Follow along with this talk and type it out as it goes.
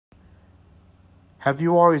Have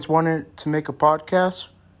you always wanted to make a podcast?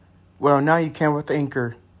 Well, now you can with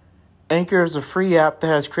Anchor. Anchor is a free app that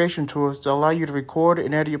has creation tools that allow you to record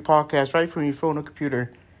and edit your podcast right from your phone or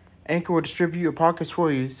computer. Anchor will distribute your podcast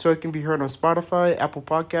for you so it can be heard on Spotify, Apple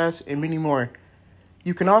Podcasts, and many more.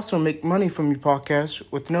 You can also make money from your podcast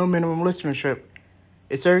with no minimum listenership.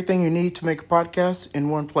 It's everything you need to make a podcast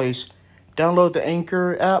in one place. Download the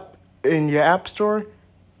Anchor app in your app store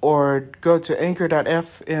or go to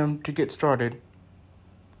anchor.fm to get started.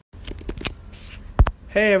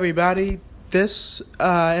 Hey everybody, this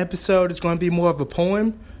episode is going to be more of a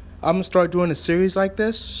poem. I'm going to start doing a series like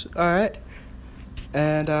this, alright?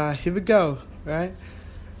 And here we go, alright?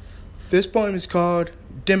 This poem is called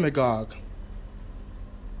Demagogue.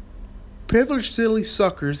 Privileged silly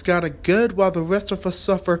suckers got it good while the rest of us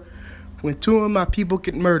suffer when two of my people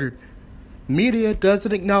get murdered. Media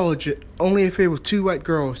doesn't acknowledge it, only if it was two white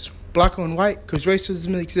girls. Black on white, because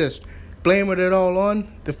racism exists. Blaming it all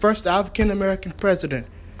on the first African-American president.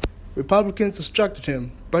 Republicans obstructed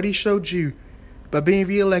him, but he showed you by being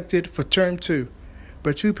reelected for term 2.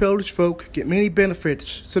 But two privileged folk get many benefits,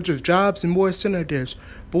 such as jobs and more incentives.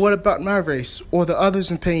 But what about my race, or the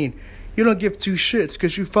others in pain? You don't give two shits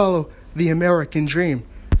because you follow the American dream.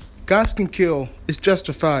 Cops can kill, it's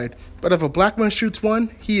justified, but if a black man shoots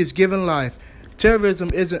one, he is given life. Terrorism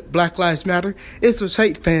isn't Black Lives Matter, it's those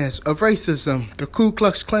hate fans of racism. The Ku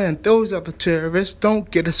Klux Klan, those are the terrorists. Don't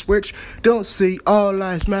get a switch, don't see all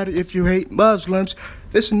lives matter if you hate Muslims.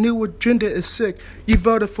 This new agenda is sick. You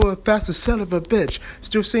voted for a faster son of a bitch.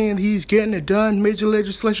 Still saying he's getting it done. Major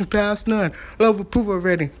legislation passed, none. Love approval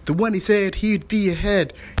rating. The one he said he'd be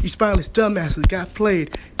ahead. You spineless dumbasses got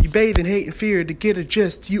played. You bathe in hate and fear to get a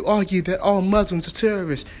gist. You argue that all Muslims are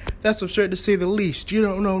terrorists. That's absurd to say the least. You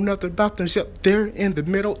don't know nothing about them except they're in the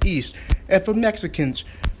Middle East. And for Mexicans,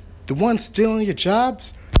 the ones stealing your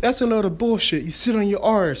jobs? That's a load of bullshit. You sit on your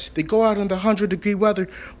R's. They go out in the 100-degree weather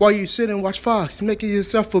while you sit and watch Fox, making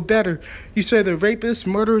yourself feel better. You say they're rapists,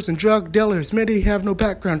 murderers, and drug dealers. Many have no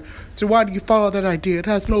background. So why do you follow that idea? It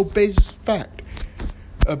has no basis of fact.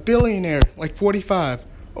 A billionaire, like 45,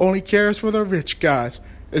 only cares for the rich guys.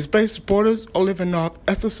 His base supporters are living off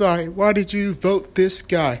SSI. Why did you vote this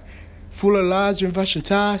guy? Full of lies and Russian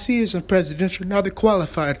ties. He isn't presidential, now they're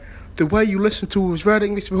qualified. The way you listen to his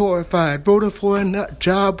writing makes me horrified. Voted for a nut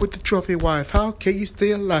job with a trophy wife. How can you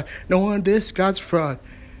stay alive knowing this guy's fraud?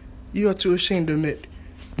 You are too ashamed to admit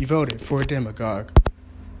you voted for a demagogue.